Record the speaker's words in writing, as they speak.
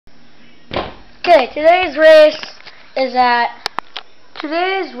Okay, today's race is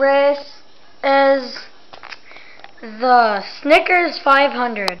the Snickers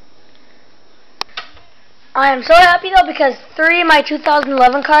 500. I am so happy though because 3 of my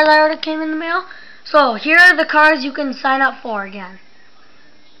 2011 cars already came in the mail. So here are the cars you can sign up for again.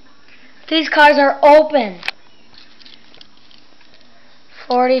 These cars are open.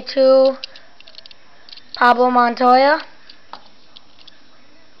 42 Pablo Montoya.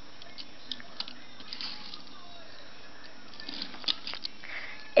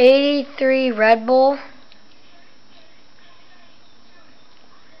 83 Red Bull.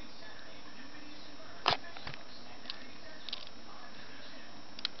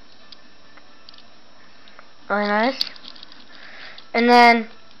 'Nice. And then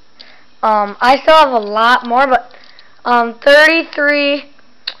I still have a lot more, but 33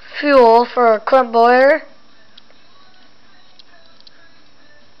 Fuel for Clint Boyer.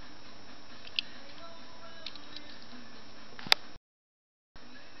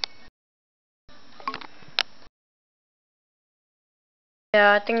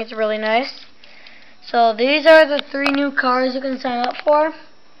 Yeah, I think it's really nice. So these are the 3 new cars you can sign up for.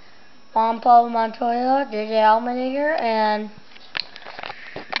 Juan Pablo Montoya, JJ Allmendinger, and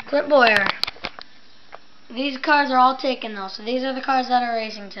Clint Boyer. These cars are all taken though, so these are the cars that are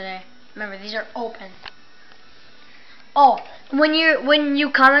racing today. Remember, these are open. Oh, when you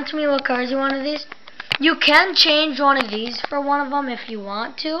comment to me what cars you want of these, you can change one of these for one of them if you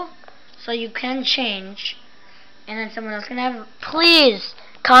want to. So you can change, and then someone else can have it. Please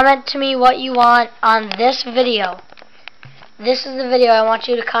comment to me what you want on this video. This is the video. I want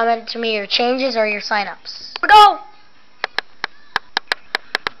you to comment to me your changes or your sign-ups. Here we go!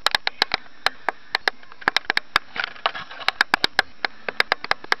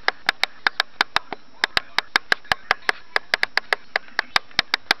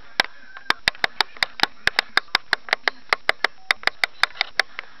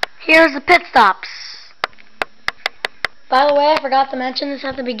 Here's the pit stops. By the way, I forgot to mention this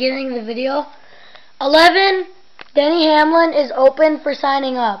at the beginning of the video. 11, Denny Hamlin is open for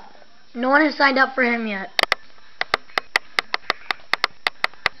signing up. No one has signed up for him yet.